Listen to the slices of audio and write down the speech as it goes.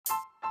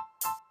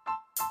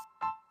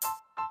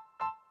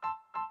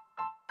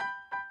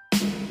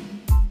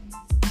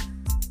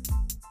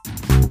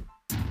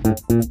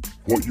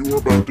What you are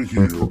about to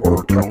hear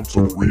are accounts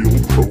of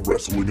real pro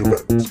wrestling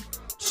events.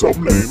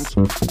 Some names,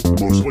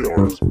 mostly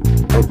ours,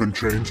 have been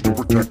changed to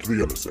protect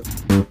the innocent.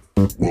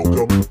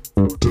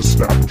 Welcome to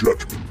Snap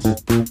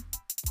Judgments.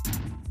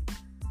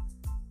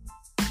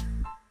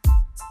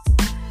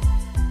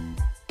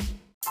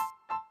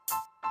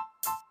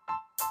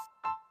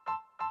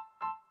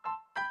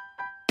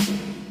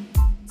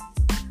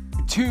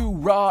 To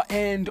Raw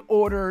and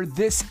Order,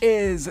 this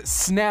is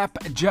Snap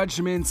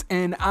Judgments,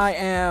 and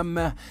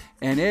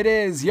it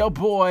is your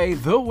boy,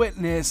 The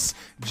Witness,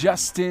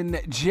 Justin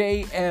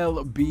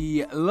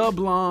JLB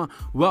LeBlanc.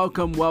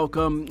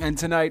 Welcome, and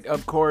tonight,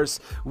 of course,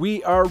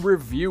 we are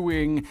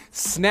reviewing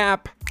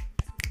Snap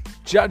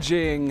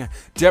Judging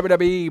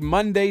WWE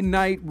Monday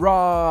Night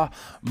Raw,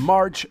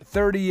 March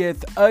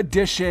 30th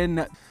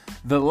edition.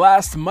 The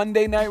last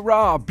Monday Night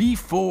Raw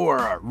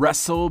before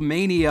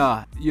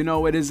WrestleMania. You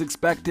know, it is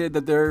expected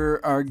that they're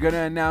going to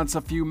announce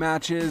a few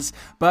matches.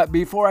 But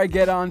before I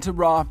get on to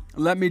Raw,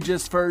 let me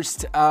just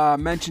first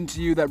mention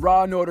to you that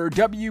Raw and Order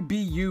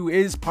WBU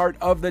is part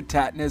of the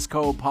Tatnus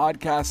Co.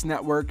 podcast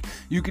network.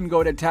 You can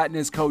go to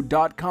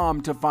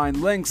tatnusco.com to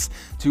find links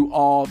to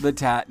all the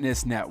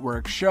Tatnus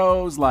Network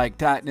shows like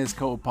Tatnus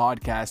Co.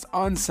 Podcast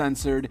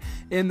Uncensored,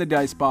 In the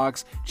Dice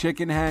Box,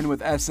 Chicken Hen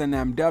with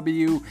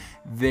SNMW.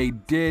 They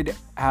did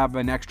have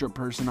an extra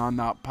person on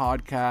that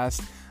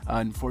podcast.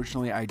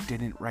 Unfortunately, I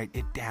didn't write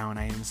it down.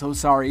 I am so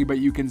sorry, but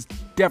you can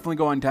definitely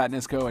go on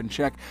Tatnusco and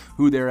check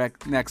who their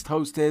next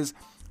host is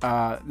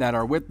that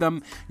are with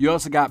them. You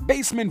also got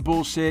Basement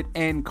Bullshit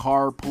and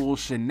Carpool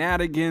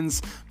Shenanigans.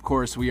 Of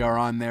course, we are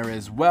on there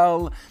as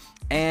well.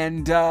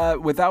 And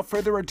without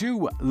further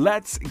ado,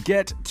 let's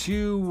get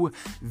to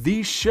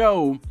the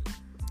show.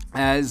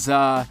 As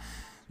the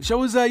show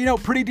was,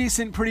 pretty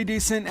decent,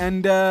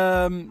 and,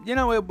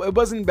 it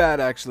wasn't bad,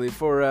 actually,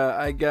 for,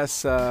 I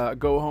guess,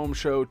 go-home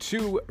show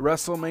to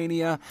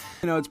WrestleMania.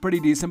 It's pretty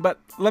decent, but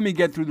let me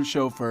get through the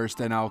show first,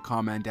 and I'll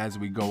comment as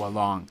we go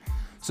along.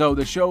 So,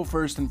 the show,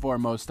 first and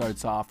foremost,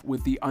 starts off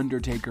with The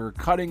Undertaker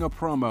cutting a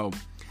promo.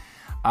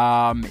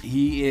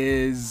 He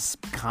is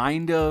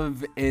kind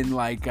of in,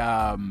 like,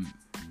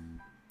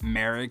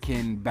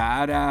 American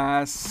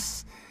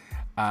Badass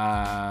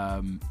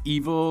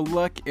evil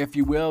look, if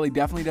you will. He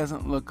definitely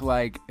doesn't look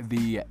like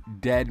the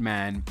Dead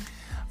Man.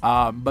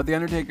 But The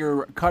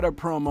Undertaker cut a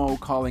promo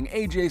calling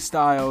AJ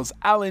Styles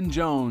Alan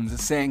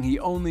Jones, saying he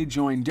only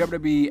joined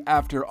WWE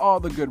after all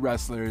the good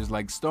wrestlers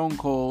like Stone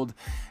Cold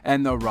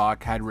and The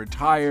Rock had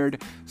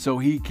retired, so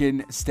he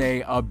can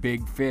stay a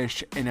big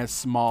fish in a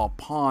small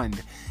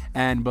pond.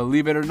 And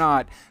believe it or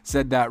not,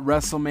 said that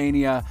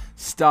WrestleMania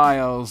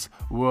Styles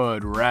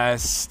would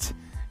rest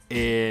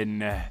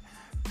in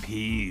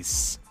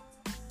peace.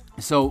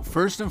 So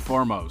first and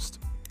foremost,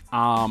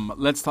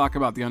 let's talk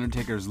about The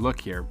Undertaker's look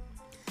here.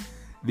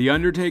 The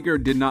Undertaker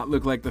did not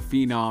look like the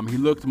Phenom. He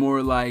looked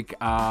more like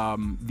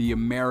the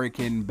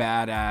American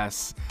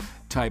Badass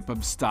type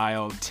of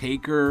style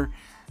Taker.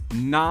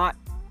 Not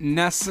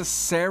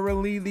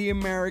necessarily the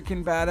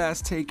American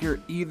Badass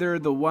Taker either.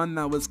 The one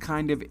that was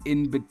kind of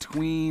in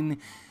between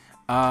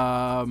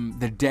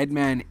the Dead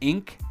Man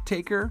Inc.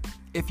 Taker,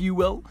 if you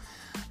will.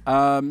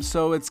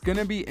 So it's going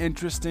to be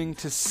interesting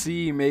to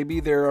see. Maybe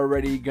they're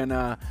already going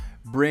to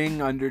bring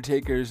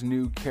Undertaker's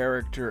new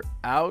character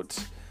out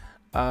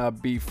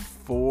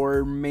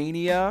before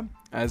Mania,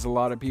 as a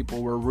lot of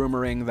people were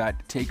rumoring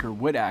that Taker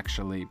would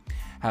actually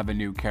have a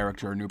new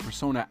character, a new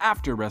persona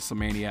after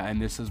WrestleMania,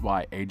 and this is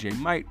why AJ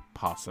might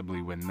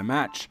possibly win the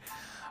match.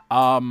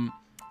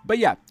 But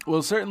yeah,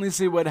 we'll certainly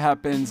see what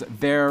happens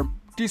there.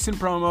 Decent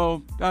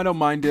promo. I don't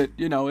mind it.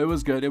 It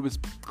was good. It was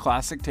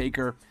classic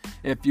Taker,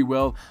 if you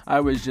will. I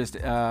was just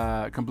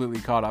completely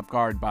caught off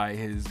guard by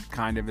his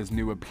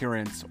new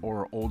appearance,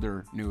 or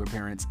older new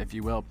appearance, if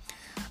you will.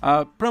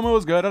 Promo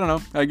was good. I don't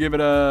know. I give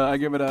it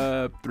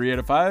a 3 out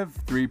of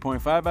 5,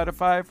 3.5 out of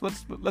 5.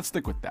 Let's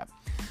stick with that.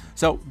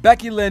 So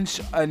Becky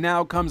Lynch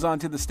now comes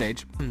onto the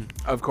stage.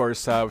 Of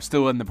course,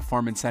 still in the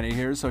Performance Center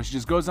here. So she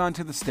just goes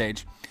onto the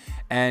stage,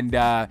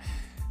 and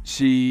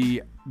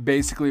she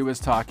basically was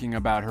talking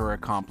about her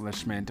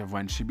accomplishment of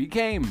when she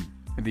became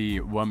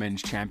the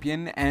women's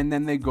champion, and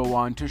then they go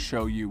on to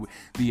show you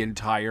the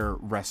entire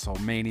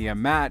WrestleMania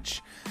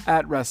match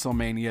at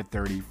WrestleMania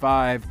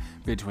 35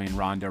 between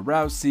Ronda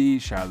Rousey,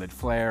 Charlotte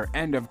Flair,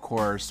 and of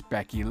course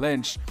Becky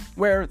Lynch,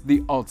 where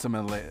the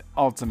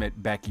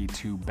ultimate Becky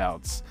 2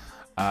 belts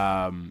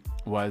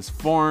was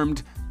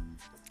formed.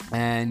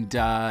 And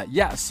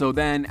so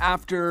then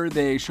after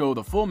they show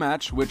the full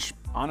match, which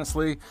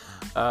honestly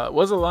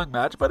was a long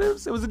match, but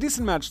it was a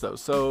decent match though,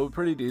 so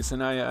pretty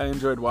decent. I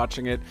enjoyed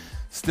watching it.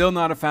 Still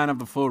not a fan of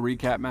the full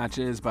recap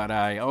matches, but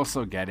I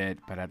also get it.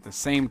 But at the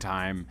same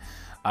time,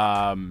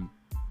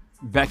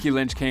 Becky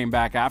Lynch came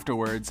back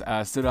afterwards,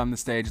 stood on the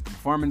stage at the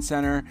Performance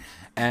Center,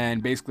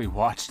 and basically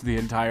watched the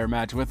entire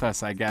match with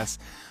us, I guess.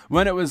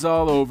 When it was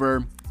all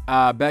over,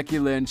 Becky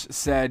Lynch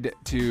said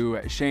to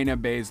Shayna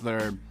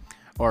Baszler,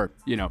 or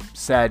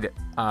said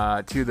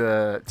to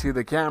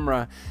the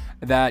camera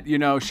that,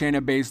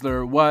 Shayna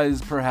Baszler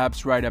was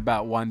perhaps right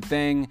about one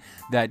thing,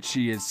 that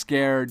she is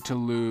scared to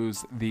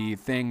lose the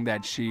thing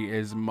that she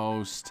is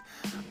most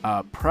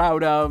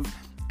proud of.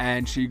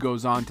 And she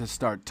goes on to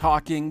start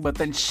talking, but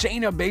then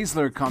Shayna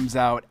Baszler comes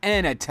out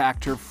and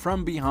attacked her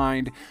from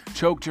behind,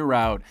 choked her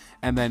out,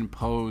 and then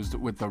posed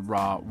with the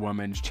Raw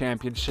Women's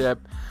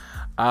Championship.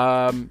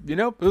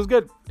 It was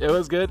good. It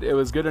was good. It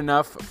was good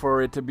enough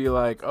for it to be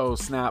like, oh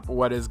snap,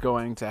 what is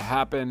going to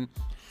happen?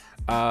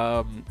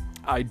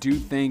 I do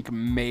think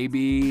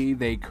maybe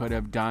they could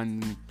have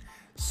done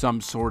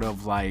some sort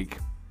of like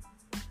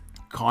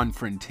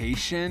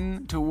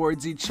confrontation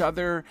towards each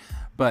other,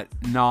 but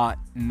not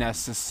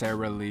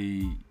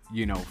necessarily,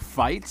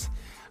 fight.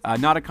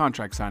 Not a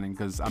contract signing,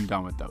 because I'm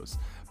done with those.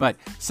 But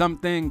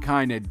something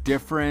kind of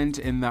different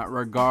in that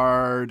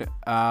regard.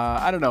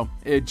 I don't know.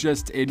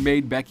 It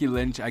made Becky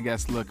Lynch, I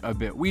guess, look a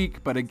bit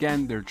weak. But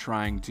again, they're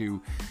trying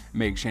to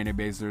make Shayna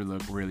Baszler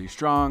look really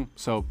strong.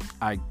 So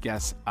I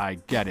guess I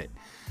get it.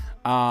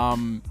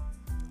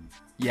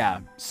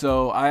 Yeah,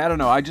 so I don't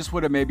know. I just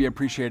would have maybe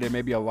appreciated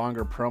maybe a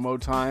longer promo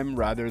time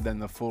rather than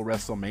the full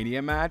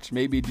WrestleMania match.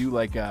 Maybe do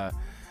like a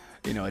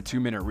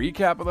 2-minute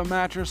recap of the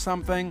match or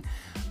something.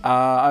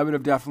 I would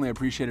have definitely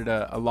appreciated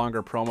a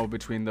longer promo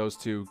between those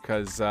two,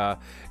 because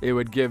it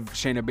would give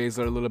Shayna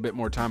Baszler a little bit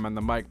more time on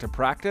the mic to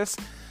practice.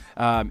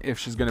 If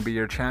she's going to be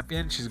your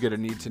champion, she's going to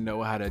need to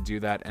know how to do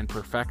that and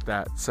perfect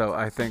that. So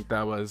I think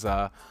that was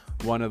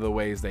one of the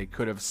ways they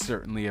could have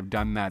certainly have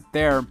done that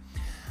there.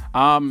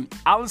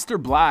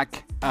 Aleister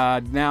Black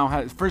now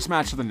has first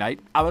match of the night.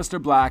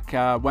 Aleister Black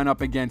went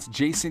up against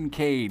Jason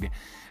Cade,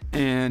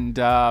 and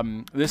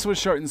this was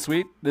short and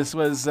sweet. This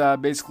was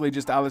basically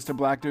just Aleister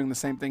Black doing the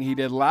same thing he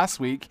did last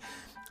week,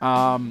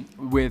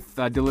 with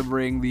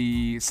delivering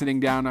the sitting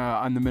down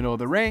on the middle of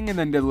the ring and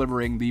then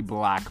delivering the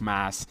Black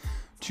Mass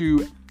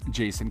to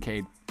Jason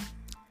Cade.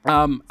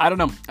 I don't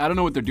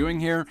know what they're doing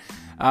here.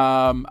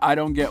 I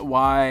don't get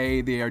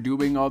why they are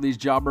doing all these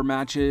jobber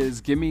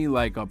matches. Give me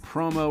like a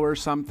promo or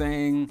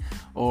something,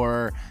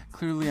 or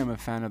clearly I'm a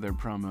fan of their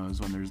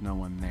promos when there's no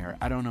one there.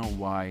 I don't know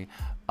why.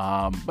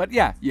 But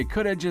yeah, you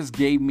could have just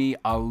gave me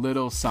a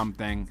little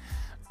something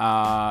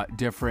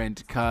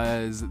different,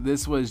 because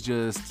this was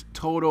just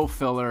total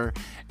filler.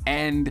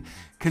 And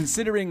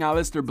considering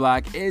Aleister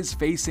Black is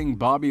facing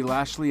Bobby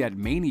Lashley at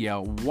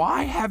Mania,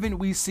 why haven't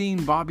we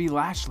seen Bobby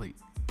Lashley?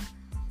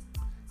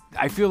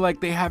 I feel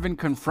like they haven't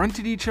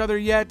confronted each other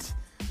yet.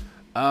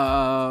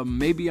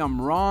 Maybe I'm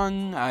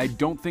wrong. I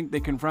don't think they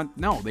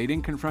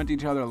didn't confront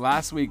each other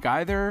last week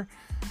either.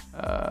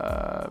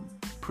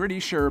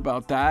 Pretty sure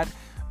about that.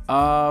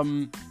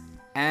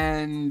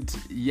 And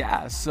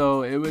yeah,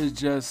 so it was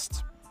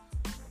just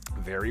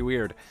very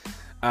weird.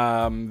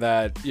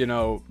 That,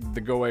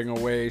 the going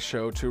away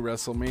show to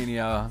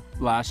WrestleMania,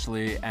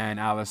 Lashley and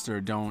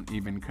Aleister don't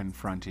even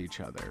confront each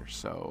other.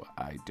 So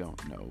I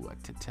don't know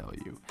what to tell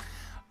you.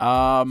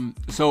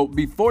 So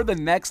before the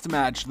next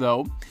match,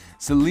 though,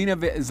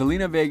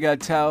 Zelina Vega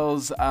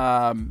tells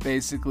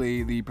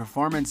basically the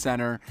Performance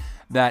Center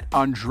that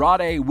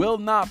Andrade will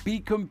not be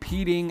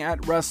competing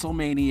at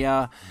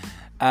WrestleMania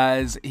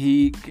as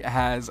he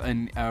has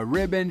a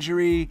rib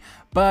injury,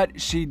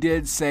 but she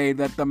did say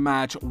that the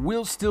match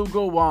will still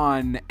go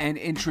on, and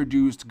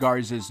introduced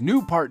Garza's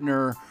new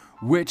partner,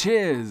 which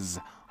is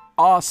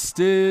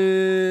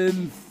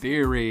Austin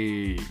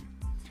Theory.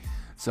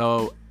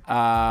 So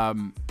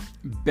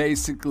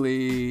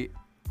basically,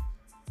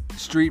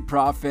 Street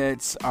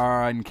Profits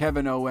and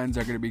Kevin Owens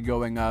are going to be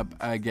going up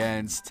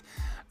against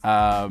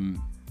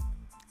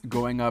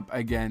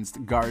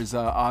Garza,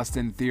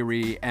 Austin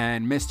Theory,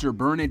 and Mr.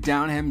 Burn It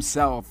Down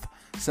himself,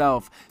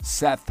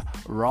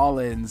 Seth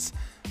Rollins.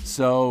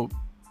 So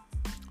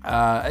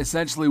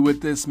essentially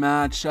with this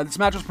match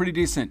was pretty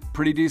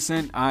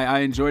decent. I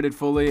enjoyed it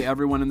fully.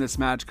 Everyone in this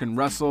match can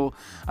wrestle.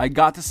 I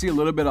got to see a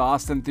little bit of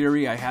Austin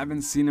Theory. I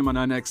haven't seen him on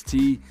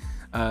NXT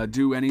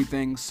do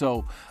anything,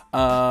 so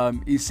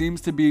he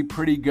seems to be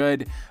pretty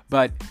good,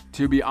 but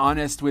to be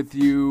honest with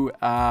you,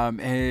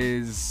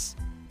 his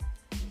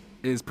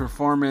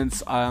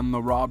performance on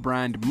the Raw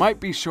brand might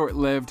be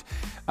short-lived.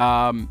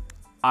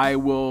 I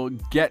will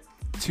get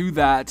to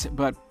that,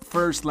 but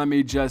first let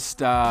me just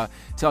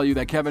tell you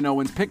that Kevin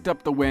Owens picked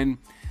up the win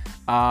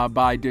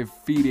by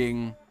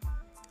defeating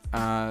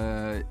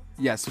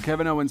so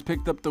Kevin Owens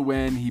picked up the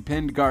win. He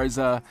pinned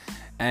Garza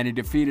and he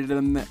defeated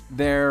him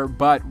there,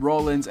 but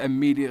Rollins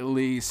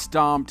immediately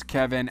stomped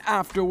Kevin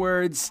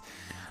afterwards.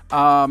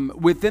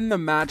 Within the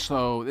match,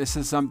 though, this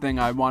is something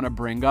I want to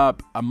bring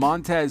up.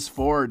 Montez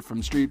Ford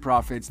from Street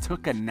Profits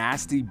took a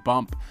nasty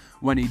bump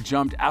when he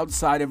jumped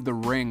outside of the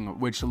ring,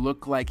 which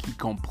looked like he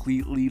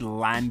completely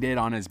landed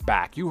on his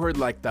back. You heard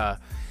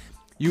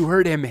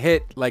him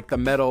hit like the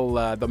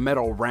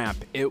metal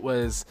ramp. It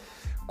was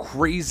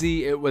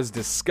crazy. It was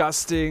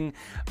disgusting.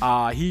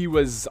 He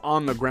was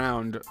on the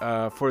ground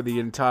for the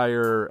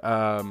entire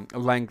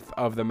length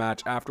of the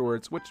match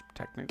afterwards, which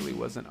technically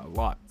wasn't a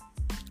lot.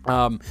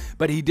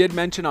 But he did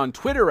mention on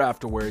Twitter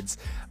afterwards,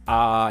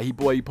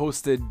 he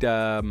posted,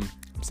 I'm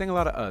saying a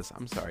lot of us,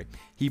 I'm sorry.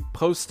 He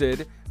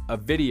posted a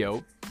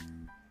video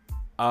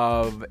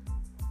of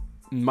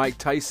Mike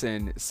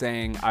Tyson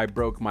saying, "I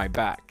broke my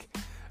back,"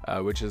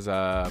 which is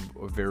a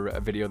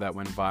video that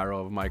went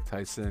viral of Mike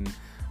Tyson.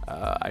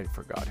 I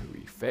forgot who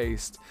he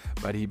faced,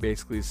 but he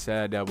basically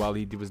said while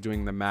he was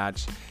doing the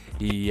match,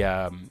 he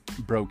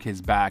broke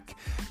his back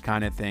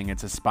kind of thing.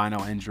 It's a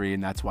spinal injury,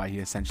 and that's why he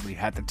essentially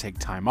had to take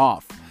time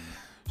off.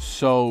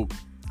 So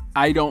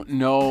I don't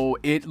know.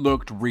 It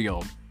looked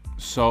real.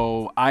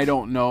 So I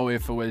don't know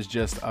if it was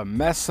just a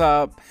mess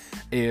up,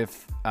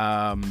 if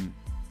Austin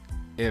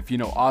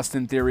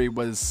Theory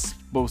was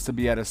supposed to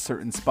be at a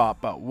certain spot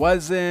but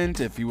wasn't,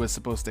 if he was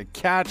supposed to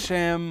catch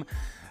him.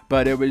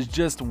 But it was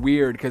just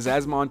weird because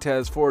as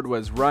Montez Ford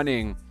was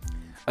running,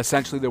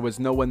 essentially there was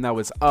no one that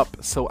was up,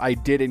 so I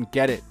didn't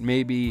get it.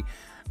 Maybe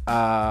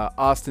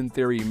Austin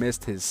Theory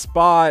missed his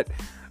spot,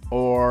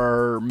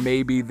 or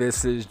maybe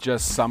this is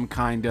just some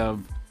kind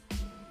of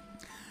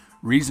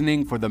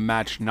reasoning for the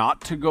match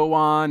not to go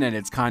on and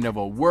it's kind of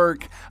a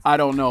work. I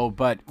don't know,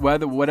 but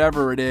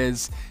whatever it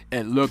is,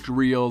 it looked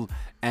real.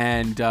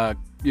 And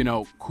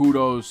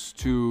kudos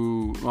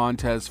to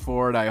Montez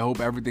Ford. I hope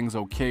everything's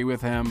okay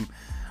with him.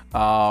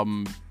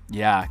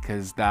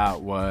 Because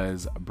that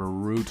was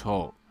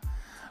brutal.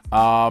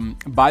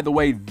 By the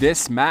way,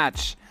 this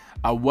match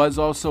was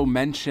also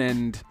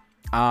mentioned.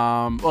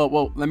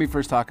 Well, let me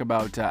first talk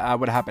about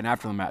what happened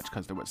after the match,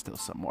 because there was still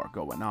some more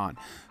going on.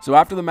 So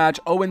after the match,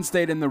 Owen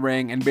stayed in the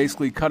ring and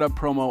basically cut a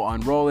promo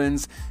on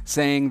Rollins,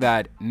 saying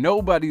that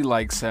nobody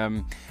likes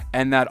him,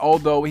 and that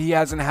although he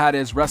hasn't had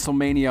his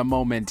WrestleMania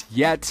moment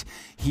yet,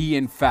 he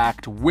in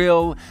fact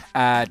will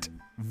at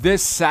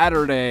this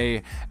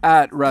Saturday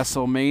at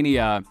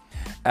WrestleMania,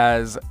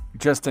 as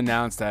just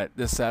announced that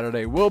this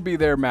Saturday will be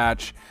their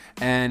match.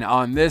 And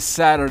on this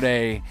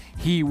Saturday,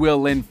 he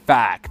will in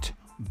fact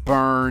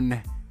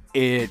burn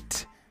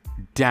it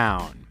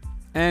down.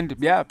 And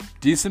yeah,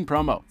 decent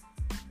promo.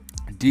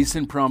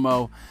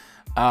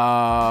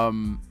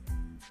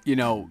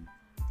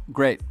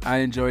 Great. I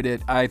enjoyed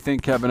it. I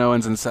think Kevin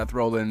Owens and Seth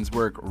Rollins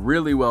work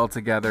really well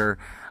together.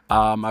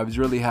 I was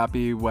really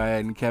happy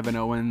when Kevin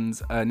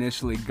Owens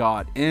initially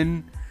got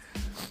into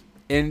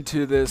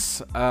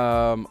this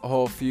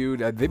whole feud.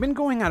 They've been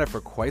going at it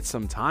for quite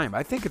some time.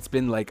 I think it's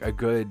been like a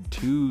good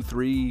 2,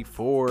 3,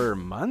 4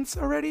 months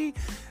already.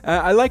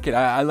 I like it.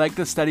 I like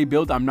the steady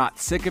build. I'm not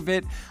sick of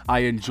it. I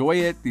enjoy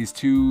it. These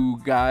two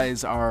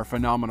guys are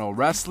phenomenal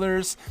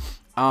wrestlers.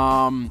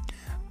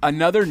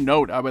 Another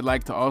note I would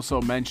like to also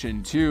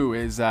mention too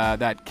is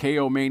that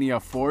KO Mania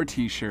 4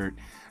 t-shirt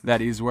that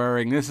he's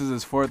wearing. This is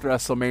his 4th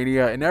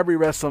WrestleMania, and every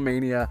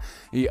WrestleMania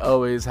he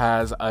always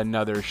has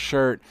another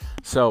shirt,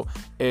 so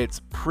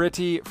it's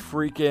pretty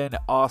freaking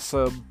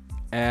awesome,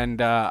 and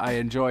I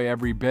enjoy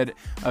every bit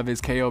of his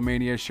KO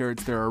Mania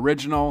shirts. They're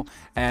original,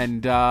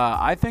 and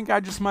I think I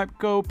just might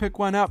go pick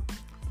one up.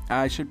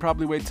 I should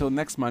probably wait till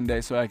next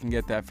Monday so I can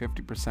get that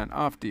 50%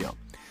 off deal.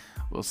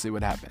 We'll see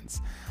what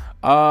happens.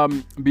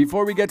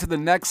 Before we get to the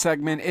next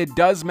segment, it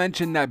does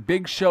mention that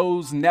Big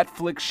Show's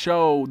Netflix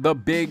show, The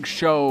Big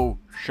Show,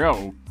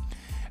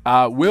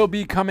 will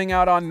be coming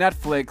out on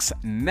Netflix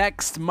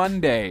next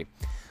Monday.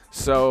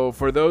 So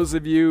for those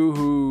of you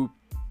who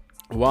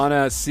want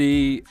to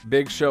see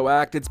Big Show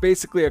act, it's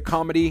basically a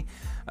comedy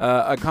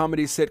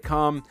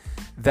sitcom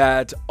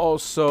that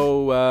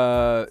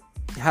also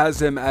has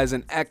him as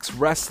an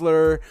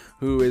ex-wrestler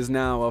who is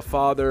now a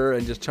father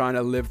and just trying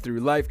to live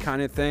through life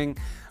kind of thing.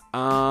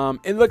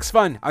 It looks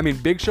fun. I mean,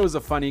 Big Show's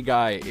a funny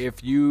guy.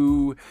 If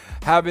you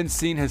haven't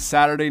seen his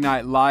Saturday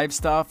Night Live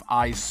stuff,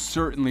 I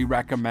certainly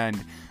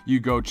recommend you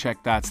go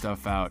check that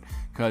stuff out,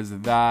 because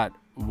that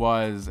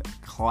was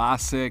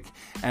classic.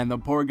 And the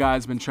poor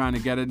guy's been trying to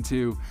get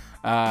into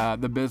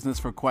the business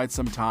for quite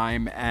some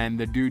time, and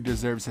the dude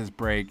deserves his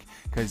break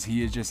because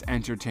he is just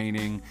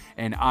entertaining,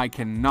 and I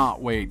cannot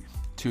wait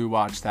to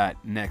watch that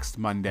next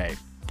Monday.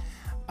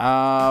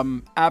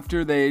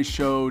 After they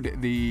showed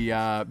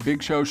the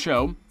Big Show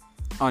show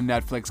on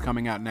Netflix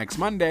coming out next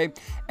Monday,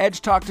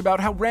 Edge talked about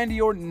how Randy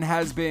Orton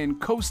has been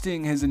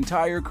coasting his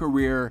entire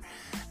career,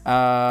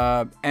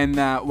 and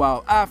that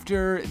while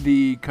after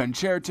the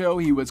Concerto,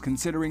 he was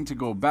considering to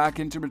go back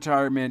into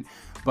retirement,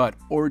 but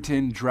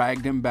Orton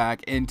dragged him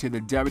back into the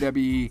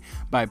WWE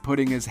by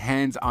putting his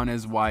hands on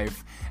his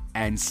wife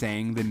and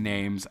saying the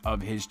names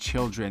of his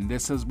children.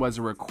 This was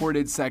a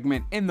recorded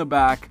segment in the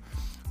back.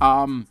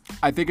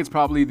 I think it's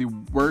probably the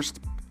worst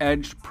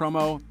Edge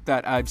promo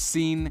that I've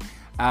seen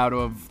out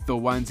of the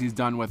ones he's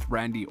done with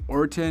Randy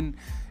Orton.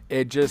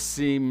 It just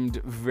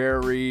seemed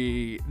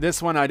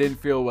this one I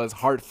didn't feel was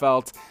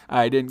heartfelt.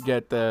 I didn't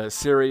get the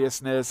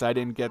seriousness. I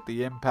didn't get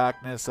the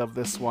impactness of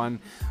this one.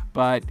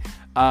 But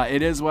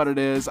it is what it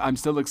is. I'm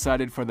still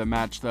excited for the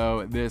match,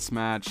 though. This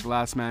match,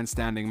 last man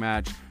standing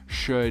match,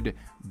 should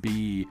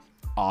be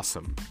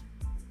awesome.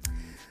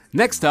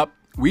 Next up,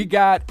 we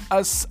got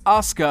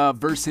Asuka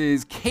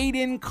versus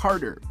Kayden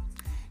Carter.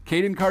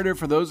 Kayden Carter,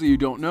 for those of you who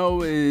don't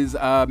know, is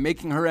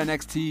making her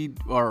NXT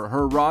or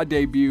her Raw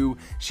debut.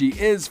 She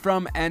is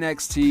from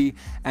NXT,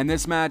 and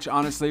this match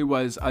honestly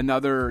was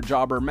another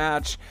jobber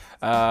match.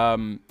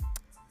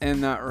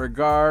 in that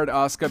regard.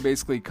 Asuka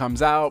basically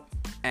comes out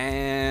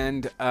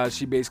and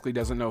she basically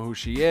doesn't know who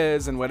she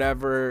is and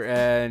whatever,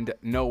 and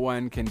no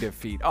one can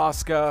defeat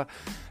Asuka,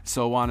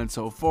 so on and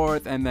so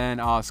forth. And then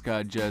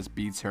Asuka just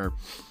beats her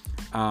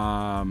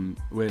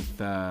with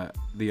the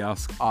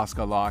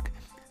Asuka lock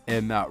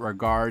in that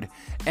regard.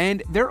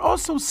 And they're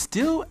also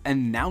still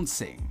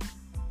announcing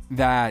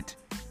that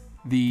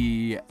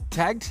the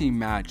tag team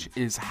match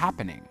is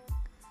happening.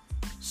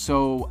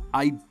 So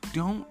I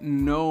don't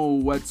know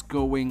what's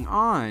going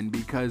on,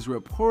 because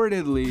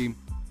reportedly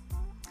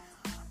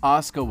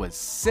Asuka was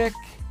sick.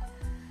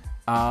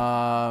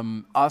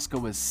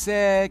 Asuka was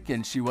sick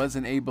and she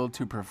wasn't able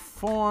to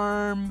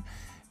perform.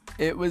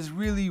 It was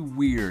really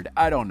weird.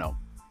 I don't know.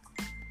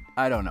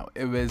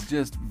 It was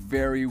just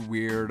very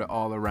weird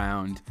all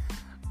around.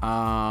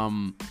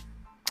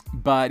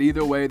 But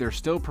either way, they're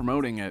still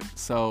promoting it,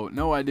 so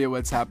no idea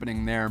what's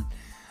happening there.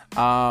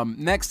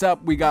 Next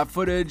up, we got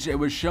footage. It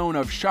was shown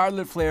of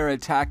Charlotte Flair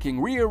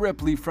attacking Rhea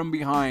Ripley from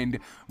behind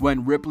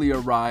when Ripley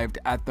arrived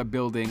at the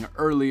building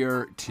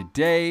earlier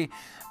today.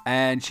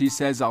 And she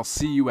says, "I'll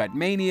see you at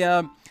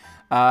Mania."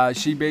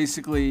 She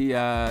basically,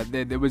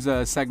 there was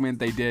a segment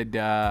they did,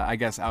 I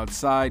guess,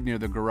 outside near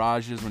the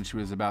garages when she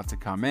was about to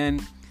come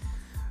in.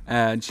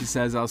 And she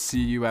says, "I'll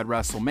see you at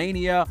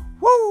WrestleMania."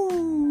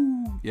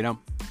 Woo! You know,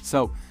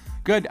 so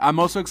good. I'm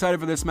also excited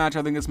for this match.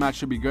 I think this match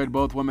should be good.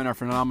 Both women are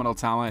phenomenal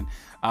talent.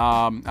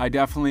 I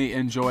definitely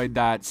enjoyed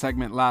that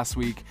segment last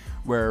week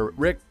where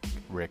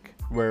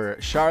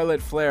where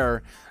Charlotte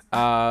Flair,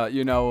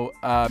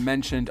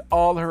 mentioned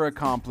all her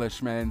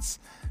accomplishments,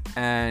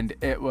 and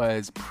it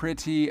was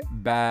pretty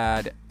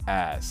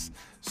badass.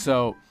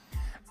 So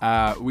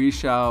we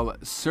shall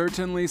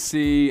certainly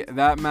see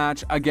that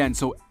match again.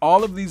 So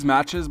all of these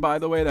matches, by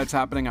the way, that's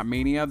happening at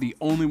Mania, the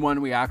only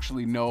one we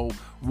actually know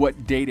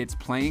what date it's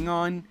playing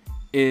on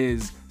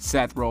is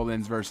Seth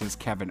Rollins versus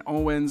Kevin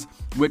Owens,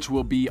 which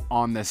will be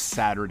on this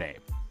Saturday.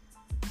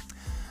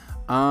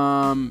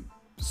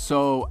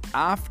 So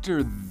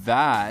after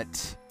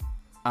that,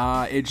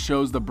 it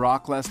shows the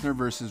Brock Lesnar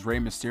versus Rey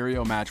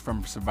Mysterio match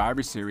from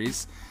Survivor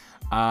Series.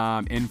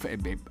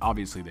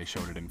 Obviously they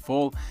showed it in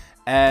full.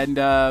 And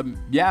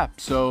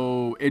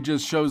so it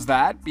just shows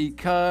that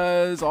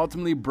because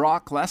ultimately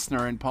Brock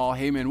Lesnar and Paul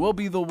Heyman will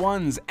be the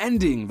ones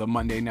ending the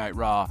Monday Night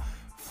Raw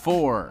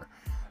for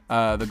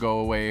the go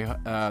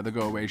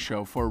away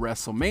show for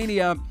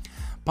WrestleMania.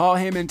 Paul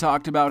Heyman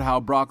talked about how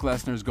Brock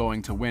Lesnar's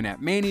going to win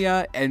at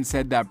Mania and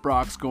said that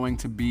Brock's going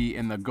to be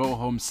in the Go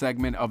Home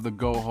segment of the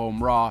Go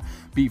Home Raw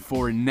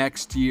before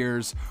next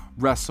year's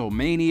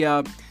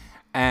WrestleMania.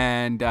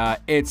 And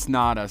it's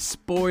not a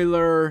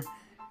spoiler.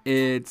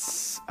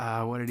 It's,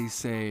 what did he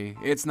say?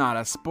 It's not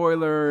a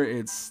spoiler.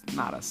 It's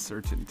not a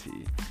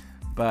certainty.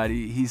 But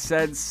he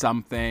said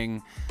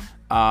something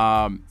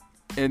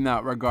in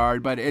that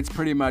regard. But it's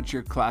pretty much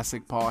your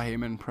classic Paul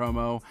Heyman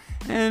promo.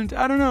 And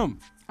I don't know.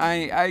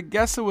 I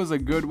guess it was a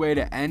good way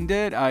to end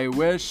it. I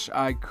wish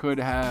I could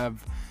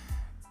have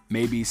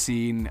maybe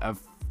seen a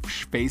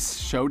face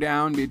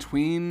showdown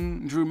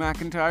between Drew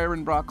McIntyre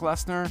and Brock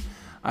Lesnar.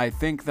 I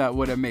think that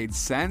would have made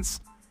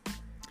sense.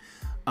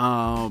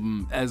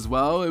 As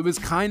well, it was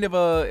kind of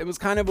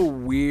a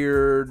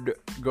weird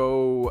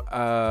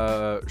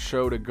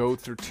show to go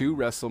through to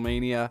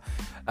WrestleMania.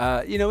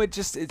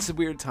 It's a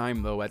weird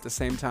time though. At the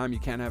same time, you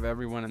can't have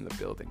everyone in the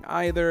building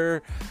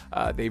either.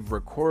 They've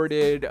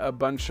recorded a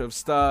bunch of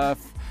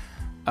stuff.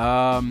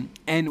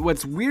 And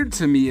what's weird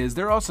to me is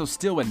they're also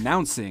still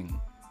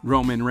announcing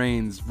Roman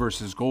Reigns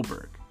versus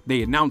Goldberg.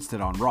 They announced it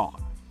on Raw.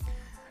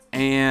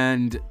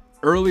 And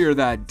earlier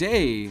that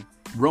day,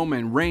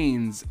 Roman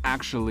Reigns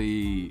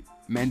actually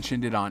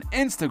mentioned it on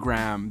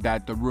Instagram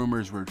that the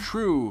rumors were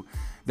true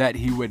that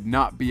he would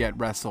not be at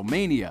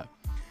WrestleMania.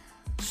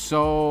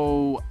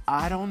 So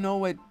I don't know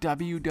what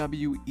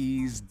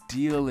WWE's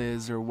deal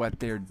is or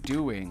what they're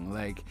doing.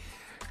 Like,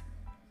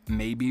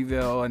 maybe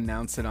they'll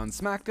announce it on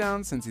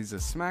SmackDown since he's a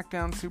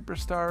SmackDown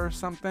superstar or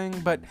something.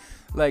 But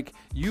like,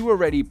 you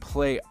already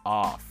play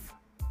off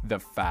the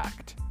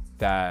fact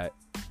that,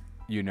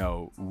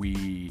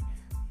 we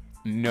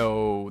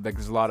know that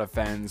there's a lot of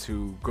fans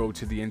who go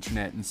to the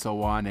internet and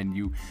so on, and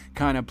you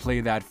kind of play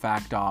that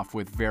fact off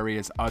with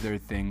various other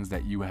things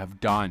that you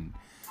have done.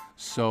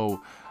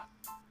 So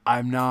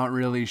I'm not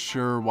really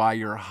sure why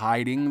you're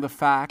hiding the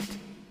fact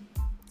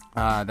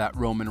that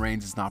Roman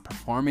Reigns is not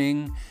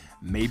performing.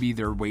 Maybe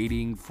they're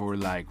waiting for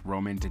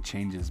Roman to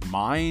change his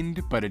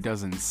mind, but it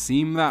doesn't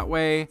seem that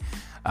way.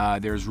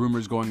 There's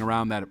rumors going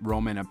around that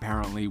Roman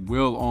apparently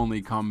will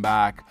only come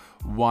back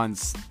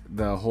once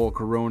the whole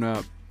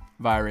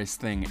coronavirus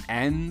thing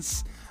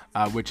ends,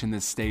 which in the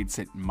States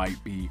it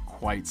might be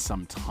quite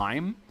some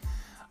time.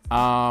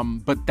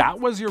 But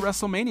that was your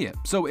WrestleMania.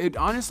 So it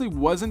honestly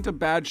wasn't a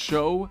bad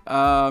show.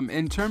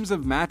 In terms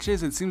of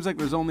matches, it seems like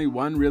there's only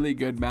one really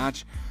good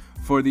match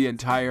for the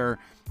entire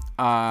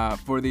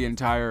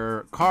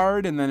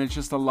card, and then it's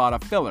just a lot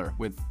of filler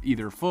with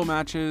either full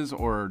matches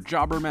or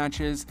jobber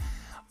matches.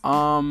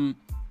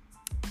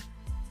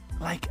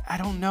 like, I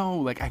don't know.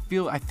 Like, I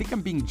think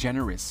I'm being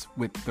generous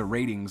with the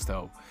ratings,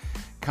 though.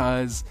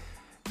 Because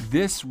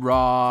this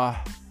Raw,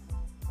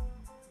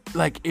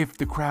 like, if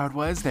the crowd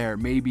was there,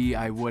 maybe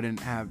I wouldn't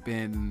have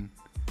been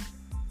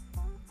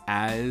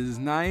as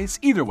nice.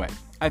 Either way,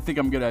 I think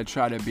I'm going to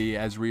try to be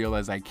as real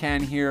as I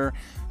can here.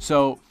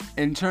 So,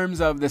 in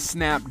terms of the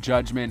snap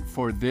judgment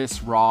for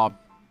this Raw,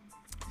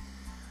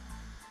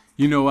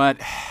 you know what?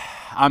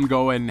 I'm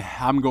going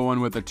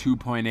with a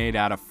 2.8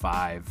 out of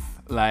 5.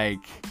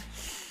 Like,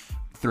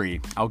 3.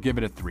 I'll give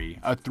it a 3.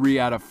 A 3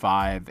 out of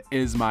 5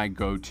 is my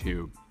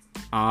go-to.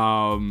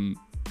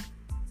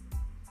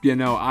 You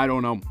know, I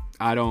don't know.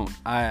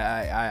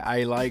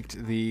 I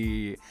liked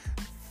the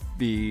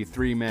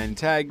 3-man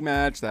tag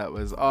match. That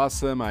was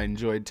awesome. I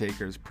enjoyed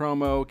Taker's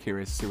promo.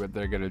 Curious to see what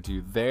they're going to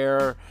do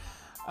there.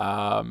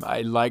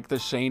 I like the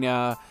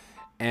Shayna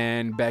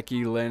and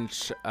Becky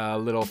Lynch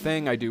little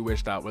thing. I do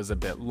wish that was a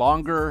bit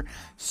longer.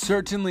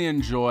 Certainly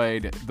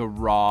enjoyed the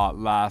Raw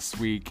last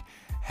week.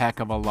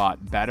 Heck of a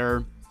lot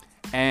better.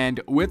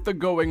 And with the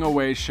Going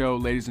Away show,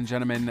 ladies and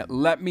gentlemen,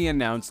 let me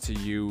announce to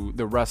you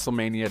the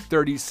WrestleMania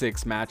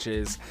 36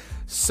 matches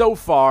so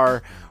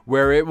far,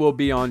 where it will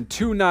be on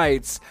 2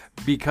 nights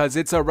because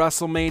it's a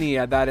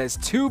WrestleMania that is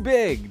too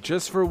big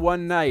just for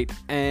one night.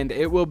 And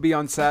it will be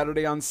on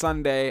Saturday, on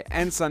Sunday,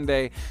 and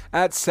Sunday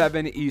at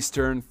 7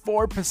 Eastern,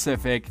 4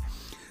 Pacific.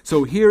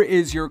 So here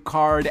is your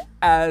card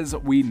as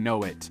we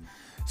know it.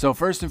 So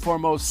first and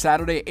foremost,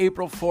 Saturday,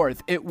 April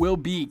 4th, it will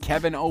be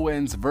Kevin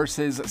Owens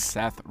versus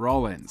Seth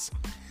Rollins.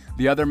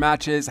 The other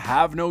matches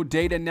have no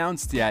date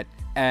announced yet,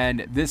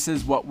 and this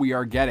is what we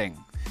are getting.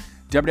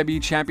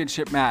 WWE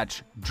Championship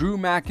match, Drew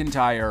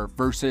McIntyre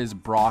versus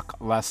Brock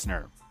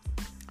Lesnar.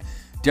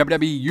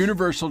 WWE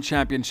Universal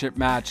Championship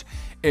match,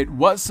 it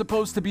was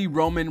supposed to be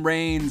Roman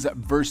Reigns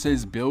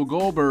versus Bill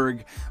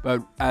Goldberg,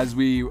 but as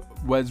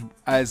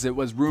it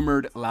was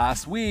rumored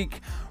last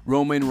week,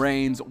 Roman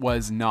Reigns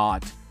was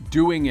not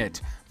doing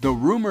it. The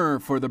rumor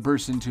for the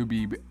person to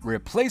be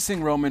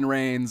replacing Roman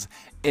Reigns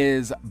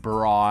is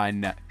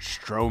Braun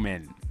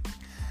Strowman.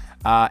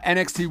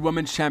 NXT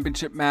Women's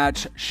Championship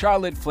match,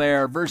 Charlotte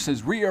Flair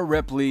versus Rhea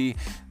Ripley.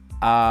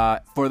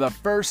 For the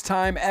first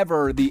time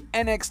ever, the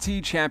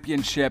NXT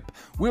Championship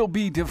will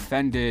be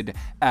defended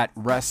at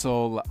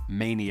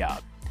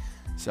WrestleMania.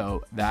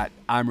 So that,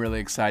 I'm really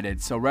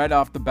excited. So right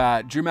off the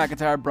bat, Drew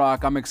McIntyre,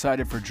 Brock, I'm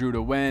excited for Drew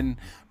to win.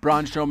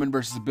 Braun Strowman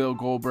versus Bill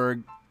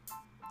Goldberg.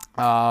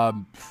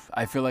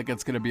 I feel like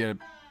it's going to be a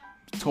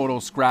total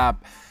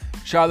scrap.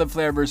 Charlotte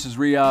Flair versus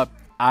Rhea.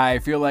 I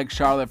feel like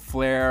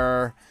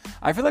Rhea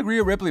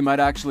Ripley might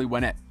actually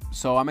win it.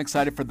 So I'm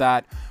excited for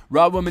that.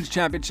 Raw Women's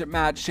Championship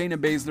match, Shayna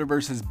Baszler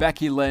versus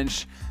Becky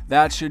Lynch.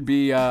 That should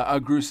be a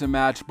gruesome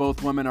match.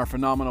 Both women are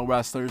phenomenal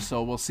wrestlers,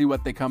 so we'll see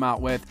what they come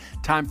out with.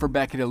 Time for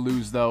Becky to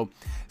lose, though.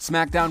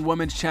 SmackDown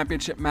Women's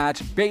Championship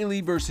match,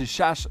 Bayley versus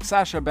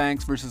Sasha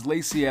Banks versus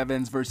Lacey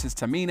Evans versus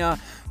Tamina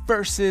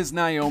versus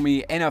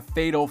Naomi in a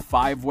fatal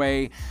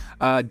 5-way.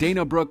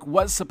 Dana Brooke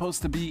was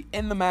supposed to be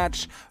in the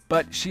match,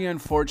 but she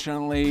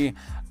unfortunately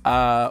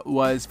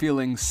was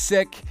feeling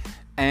sick,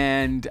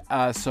 and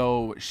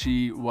so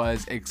she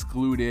was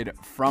excluded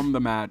from the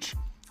match.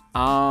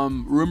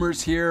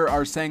 Rumors here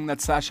are saying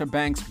that Sasha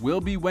Banks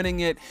will be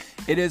winning it.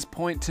 It is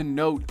point to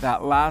note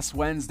that last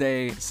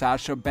Wednesday,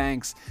 Sasha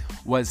Banks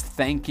was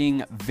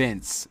thanking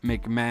Vince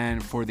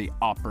McMahon for the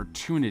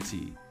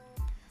opportunity.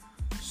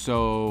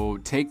 So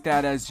take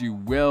that as you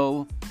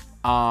will.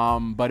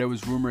 But it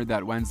was rumored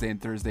that Wednesday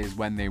and Thursday is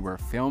when they were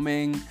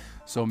filming.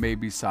 So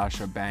maybe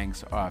Sasha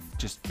Banks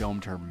just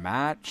filmed her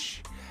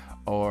match.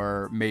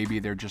 Or maybe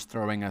they're just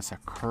throwing us a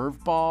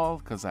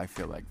curveball, because I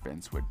feel like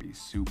Vince would be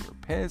super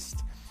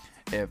pissed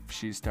if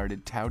she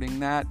started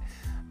touting that.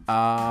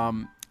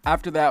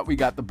 After that, we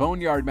got the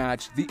Boneyard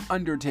match, The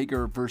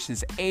Undertaker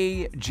versus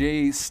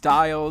AJ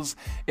Styles,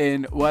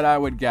 in what I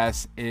would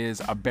guess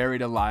is a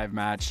Buried Alive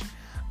match.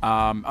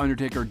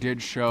 Undertaker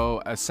did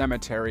show a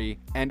cemetery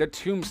and a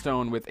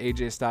tombstone with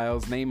AJ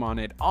Styles' name on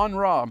it on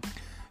Raw.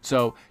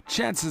 So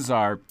chances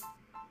are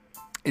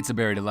it's a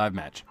Buried Alive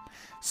match.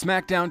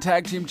 SmackDown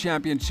Tag Team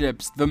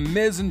Championships, The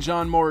Miz and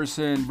John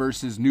Morrison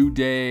versus New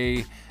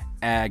Day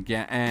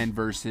and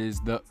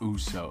versus the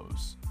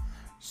Usos.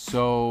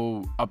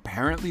 So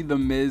apparently The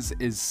Miz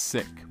is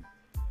sick.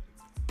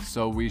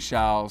 So we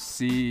shall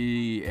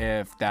see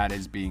if that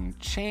is being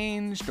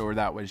changed or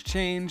that was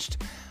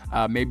changed.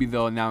 Maybe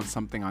they'll announce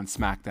something on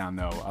SmackDown,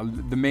 though.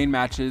 The main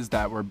matches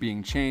that were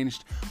being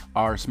changed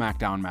are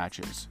SmackDown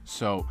matches.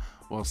 So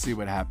we'll see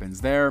what happens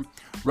there.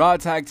 Raw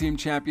Tag Team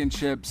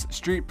Championships,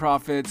 Street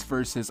Profits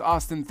versus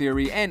Austin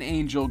Theory and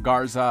Angel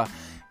Garza.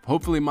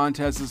 Hopefully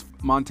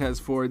Montez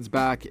Ford's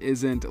back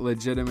isn't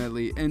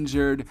legitimately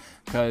injured,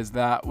 because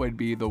that would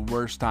be the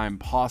worst time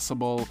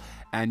possible.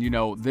 And, you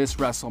know, this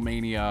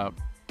WrestleMania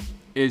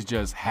is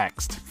just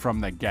hexed from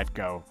the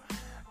get-go.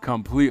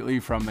 Completely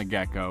from the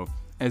get-go.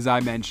 As I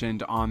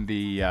mentioned on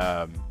the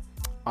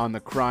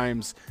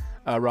Crimes,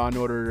 Raw and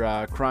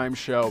Order Crime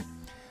show,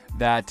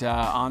 that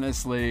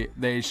honestly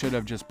they should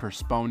have just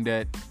postponed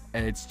it.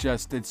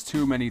 It's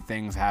too many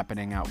things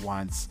happening at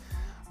once.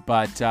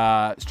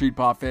 But Street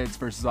Profits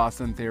versus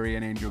Austin Theory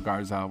and Angel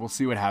Garza. We'll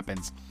see what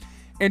happens.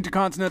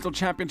 Intercontinental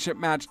Championship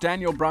match,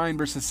 Daniel Bryan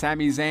versus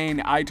Sami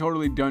Zayn. I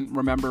totally don't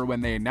remember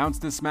when they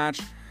announced this match.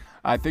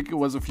 I think it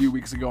was a few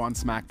weeks ago on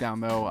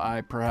SmackDown, though.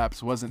 I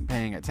perhaps wasn't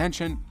paying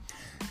attention.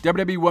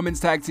 WWE Women's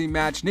Tag Team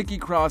match, Nikki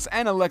Cross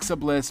and Alexa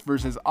Bliss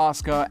versus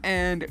Asuka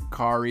and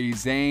Kairi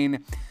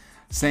Sane.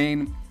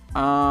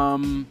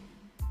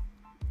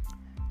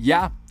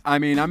 Yeah, I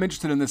mean, I'm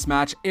interested in this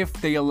match if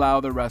they allow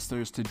the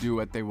wrestlers to do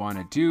what they want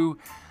to do.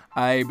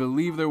 I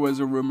believe there was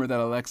a rumor that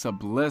Alexa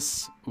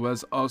Bliss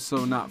was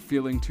also not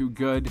feeling too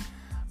good. It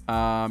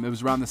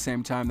was around the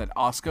same time that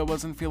Asuka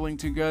wasn't feeling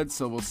too good,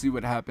 so we'll see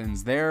what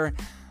happens there.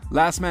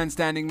 Last man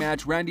standing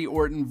match, Randy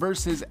Orton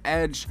versus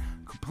Edge.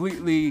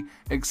 Completely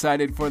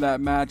excited for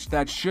that match.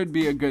 That should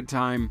be a good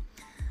time.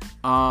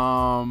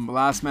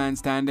 Last man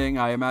standing,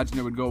 I imagine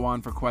it would go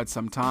on for quite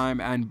some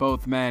time, and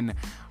both men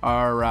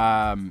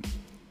are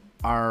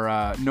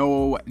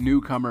no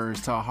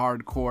newcomers to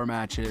hardcore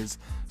matches,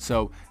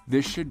 so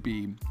this should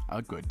be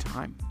a good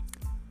time.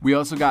 We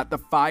also got the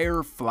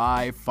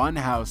Firefly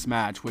Funhouse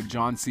match with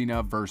John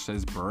Cena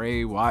versus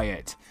Bray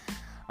Wyatt.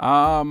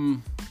 I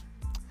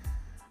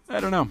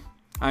don't know.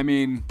 I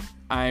mean,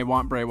 I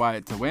want Bray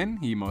Wyatt to win.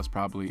 He most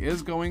probably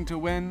is going to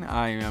win.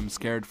 I am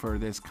scared for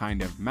this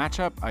kind of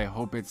matchup. I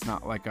hope it's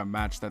not like a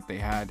match that they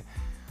had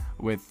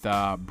with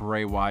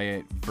Bray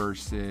Wyatt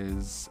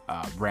versus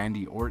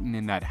Randy Orton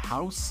in that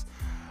house.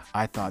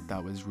 I thought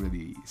that was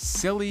really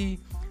silly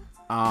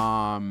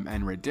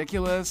and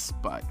ridiculous,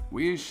 but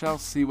we shall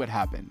see what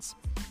happens.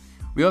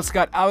 We also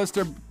got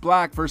Aleister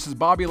Black versus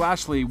Bobby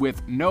Lashley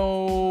with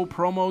no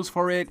promos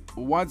for it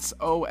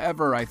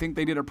whatsoever. I think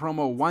they did a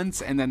promo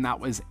once and then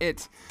that was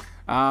it.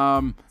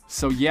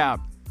 So yeah,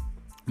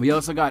 we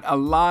also got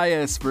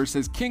Elias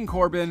versus King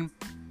Corbin.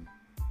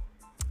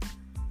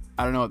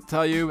 I don't know what to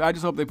tell you. I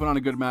just hope they put on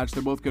a good match.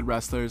 They're both good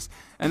wrestlers.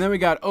 And then we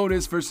got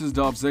Otis versus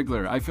Dolph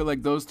Ziggler. I feel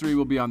like those three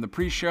will be on the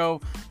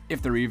pre-show,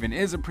 if there even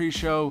is a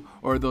pre-show,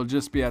 or they'll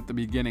just be at the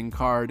beginning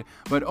card.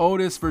 But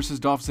Otis versus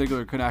Dolph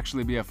Ziggler could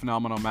actually be a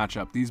phenomenal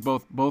matchup.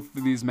 Both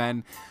of these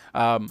men,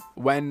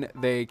 when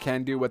they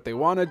can do what they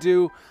want to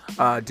do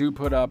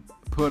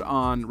put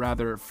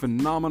on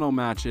phenomenal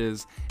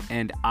matches,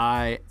 and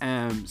I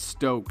am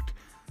stoked.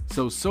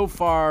 So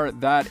far,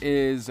 that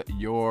is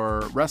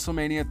your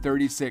WrestleMania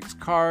 36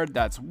 card.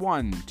 That's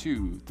 1,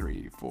 2,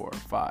 3, 4,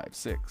 5,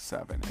 6,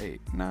 7,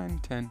 8, 9,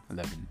 10,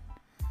 11,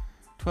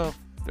 12,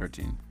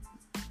 13,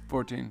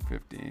 14,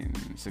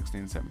 15,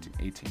 16, 17,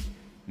 18.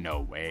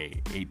 No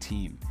way,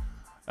 18.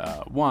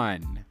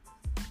 1,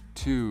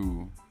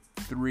 2,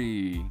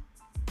 3,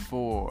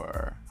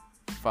 4,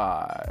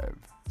 5,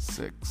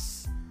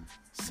 6,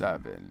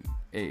 7,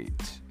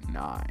 8,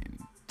 9,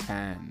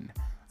 10,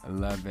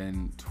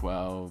 11,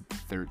 12,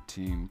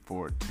 13,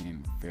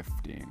 14,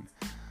 15.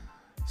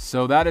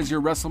 So that is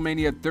your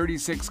WrestleMania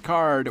 36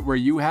 card where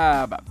you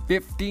have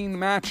 15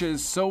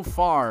 matches so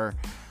far.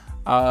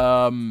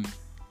 And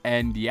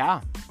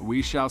yeah,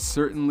 we shall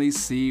certainly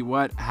see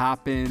what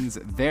happens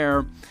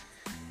there.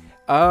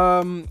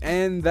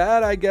 And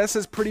that, I guess,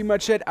 is pretty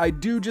much it. I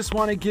do just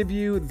want to give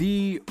you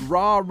the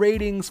Raw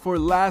ratings for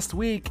last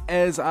week,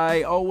 as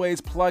I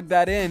always plug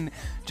that in,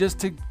 just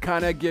to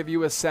kind of give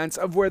you a sense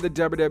of where the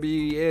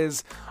WWE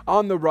is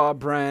on the Raw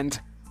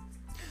brand.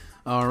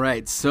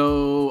 Alright,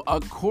 so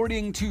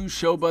according to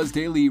Showbuzz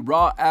Daily,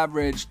 Raw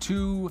averaged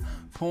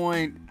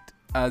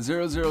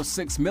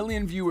 2.006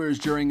 million viewers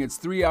during its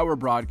 3-hour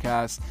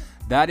broadcast.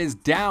 That is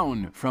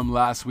down from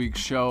last week's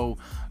show.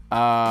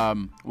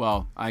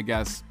 I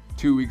guess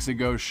 2 weeks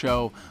ago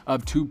show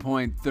of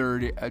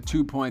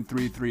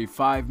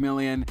 2.335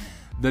 million.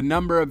 The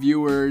number of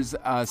viewers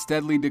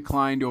steadily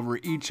declined over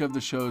each of the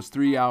show's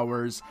 3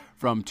 hours,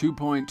 from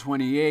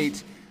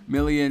 2.28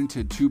 million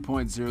to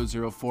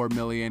 2.004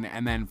 million,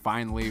 and then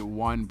finally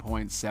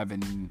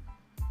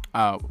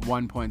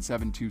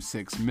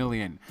 1.726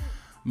 million.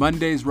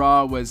 Monday's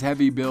Raw was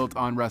heavy built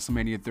on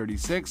WrestleMania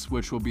 36,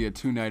 which will be a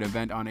 2-night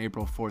event on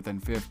April 4th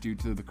and 5th due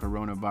to the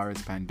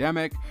coronavirus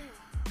pandemic.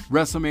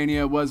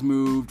 WrestleMania was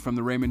moved from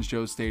the Raymond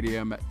James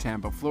Stadium,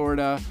 Tampa,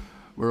 Florida,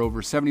 where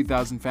over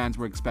 70,000 fans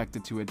were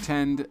expected to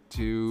attend,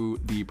 to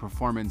the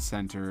Performance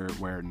Center,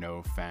 where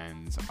no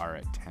fans are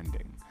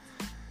attending.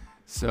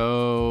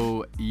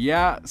 So,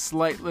 yeah,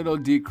 slight little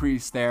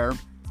decrease there.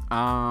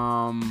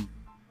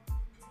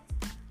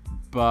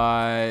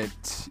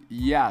 But,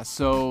 yeah,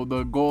 so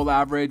the goal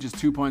average is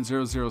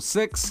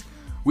 2.006.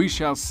 We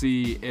shall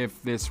see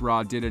if this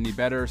Raw did any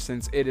better,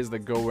 since it is the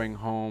going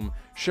home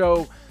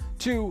show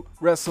to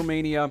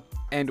WrestleMania,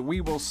 and we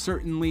will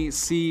certainly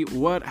see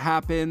what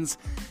happens.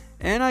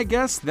 And I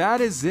guess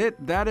that is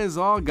it. That is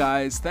all,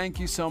 guys. Thank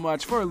you so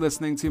much for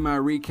listening to my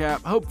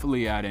recap.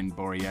 Hopefully I didn't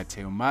bore you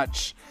too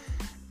much.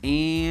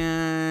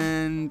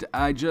 And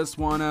I just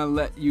want to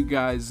let you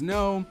guys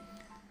know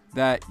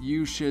that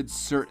you should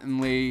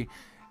certainly,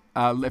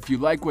 if you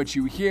like what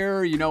you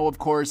hear, of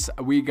course,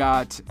 we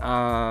got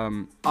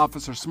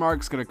Officer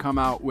Smark's going to come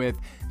out with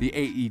the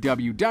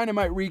AEW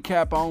Dynamite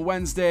recap on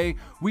Wednesday.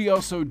 We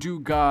also do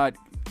got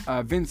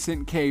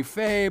Vincent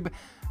Kayfabe,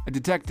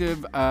 Detective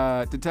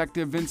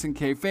Vincent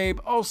Kayfabe,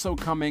 also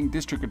coming,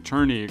 District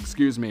Attorney,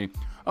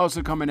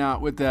 also coming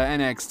out with the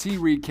NXT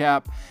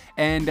recap.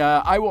 And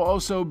I will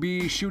also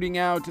be shooting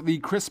out the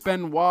Chris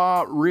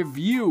Benoit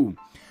review,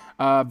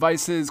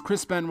 Vice's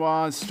Chris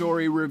Benoit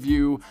story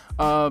review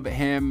of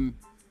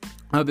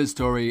his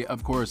story,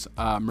 of course,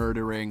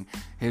 murdering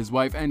his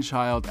wife and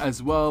child,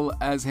 as well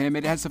as him.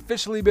 It has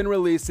officially been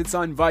released. It's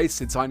on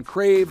Vice, it's on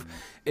Crave,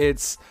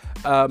 it's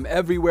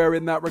everywhere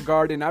in that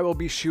regard, and I will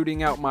be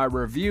shooting out my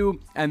review.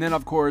 And then,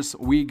 of course,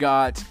 we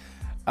got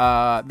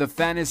the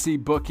fantasy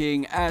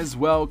booking as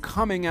well,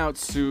 coming out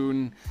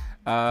soon.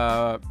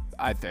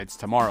 It's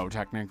tomorrow,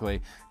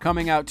 technically.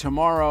 Coming out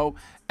tomorrow.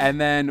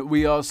 And then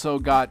we also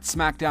got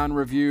SmackDown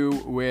review,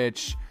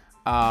 which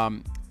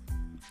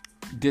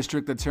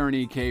District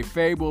Attorney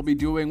Kayfabe will be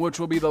doing, which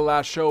will be the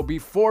last show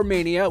before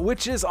Mania,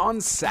 which is on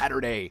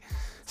Saturday.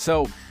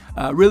 So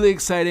really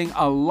exciting.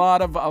 A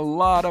lot of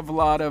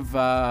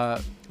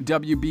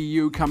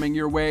WBU coming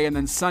your way. And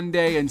then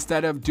Sunday,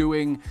 instead of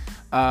doing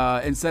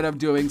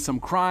some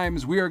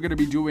crimes, we are going to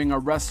be doing a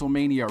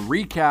WrestleMania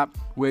recap,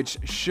 which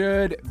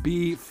should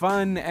be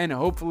fun, and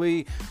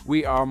hopefully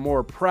we are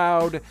more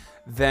proud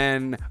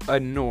than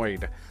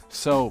annoyed.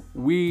 So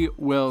we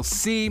will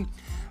see.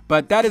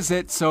 But that is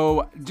it.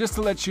 So just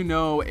to let you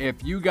know,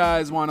 if you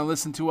guys want to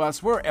listen to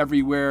us, we're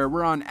everywhere.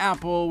 We're on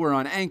Apple, we're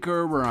on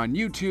Anchor, we're on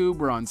YouTube,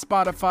 we're on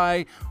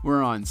Spotify,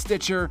 we're on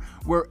Stitcher.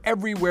 We're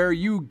everywhere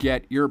you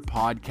get your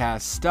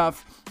podcast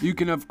stuff. You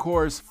can, of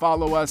course,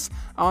 follow us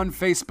on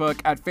Facebook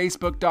at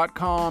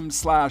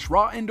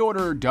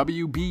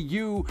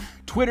facebook.com/RawAndOrderWBU.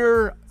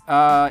 Twitter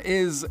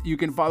you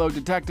can follow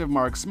Detective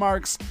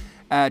Marks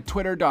at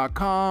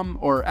twitter.com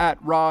or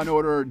at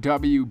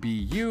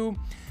RawAndOrderWBU.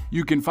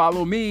 You can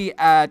follow me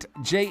at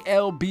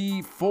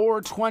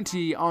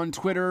JLB420 on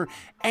Twitter.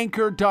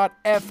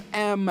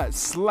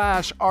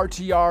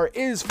 Anchor.fm/RTR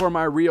is for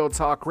my Real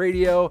Talk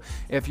Radio.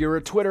 If you're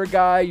a Twitter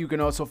guy, you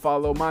can also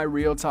follow my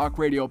Real Talk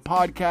Radio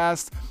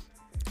podcast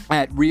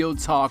at Real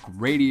Talk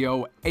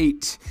Radio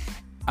 8.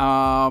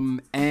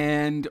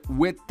 And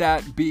with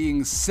that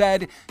being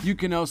said, you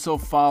can also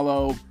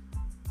follow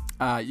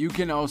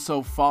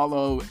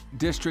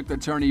District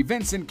Attorney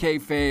Vincent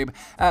Kayfabe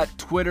at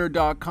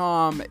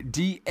twitter.com,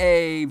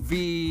 DA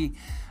Vincent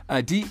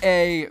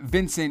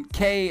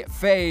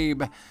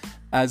Kayfabe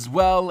as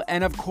well.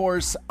 And of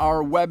course,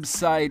 our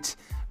website,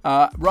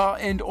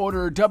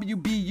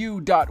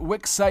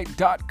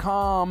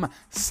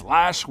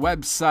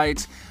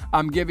 rawandorderwbU.wixsite.com/website.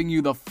 I'm giving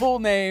you the full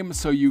name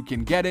so you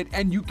can get it.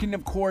 And you can,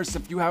 of course,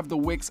 if you have the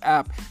Wix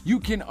app,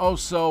 you can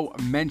also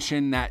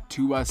mention that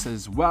to us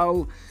as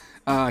well.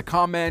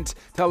 Comment,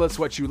 tell us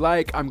what you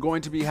like. I'm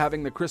going to be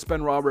having the Chris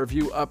Benoit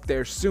review up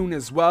there soon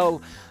as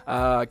well.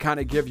 Kind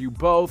of give you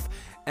both.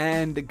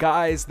 And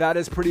guys, that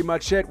is pretty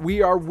much it.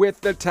 We are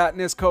with the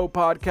Tatnus Co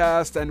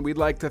podcast, and we'd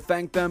like to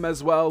thank them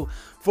as well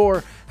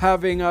for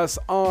having us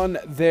on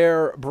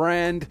their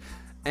brand.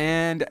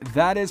 And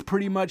that is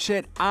pretty much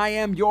it. I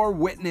am your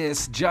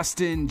witness,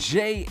 Justin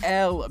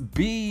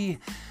JLB.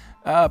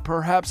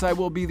 Perhaps I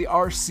will be the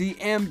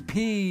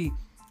RCMP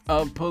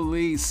of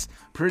police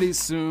pretty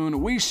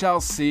soon. We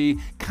shall see.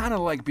 Kind of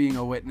like being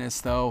a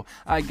witness, though.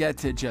 I get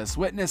to just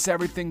witness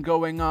everything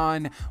going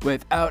on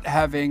without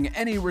having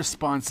any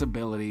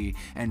responsibility.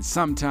 And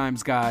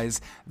sometimes, guys,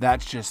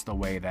 that's just the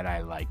way that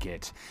I like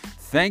it.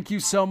 Thank you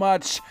so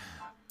much.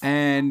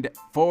 And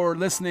for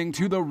listening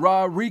to the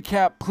Raw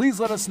recap, please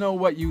let us know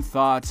what you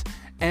thought.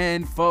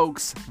 And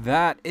folks,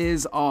 that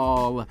is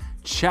all.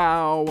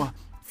 Ciao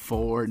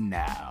for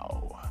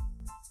now.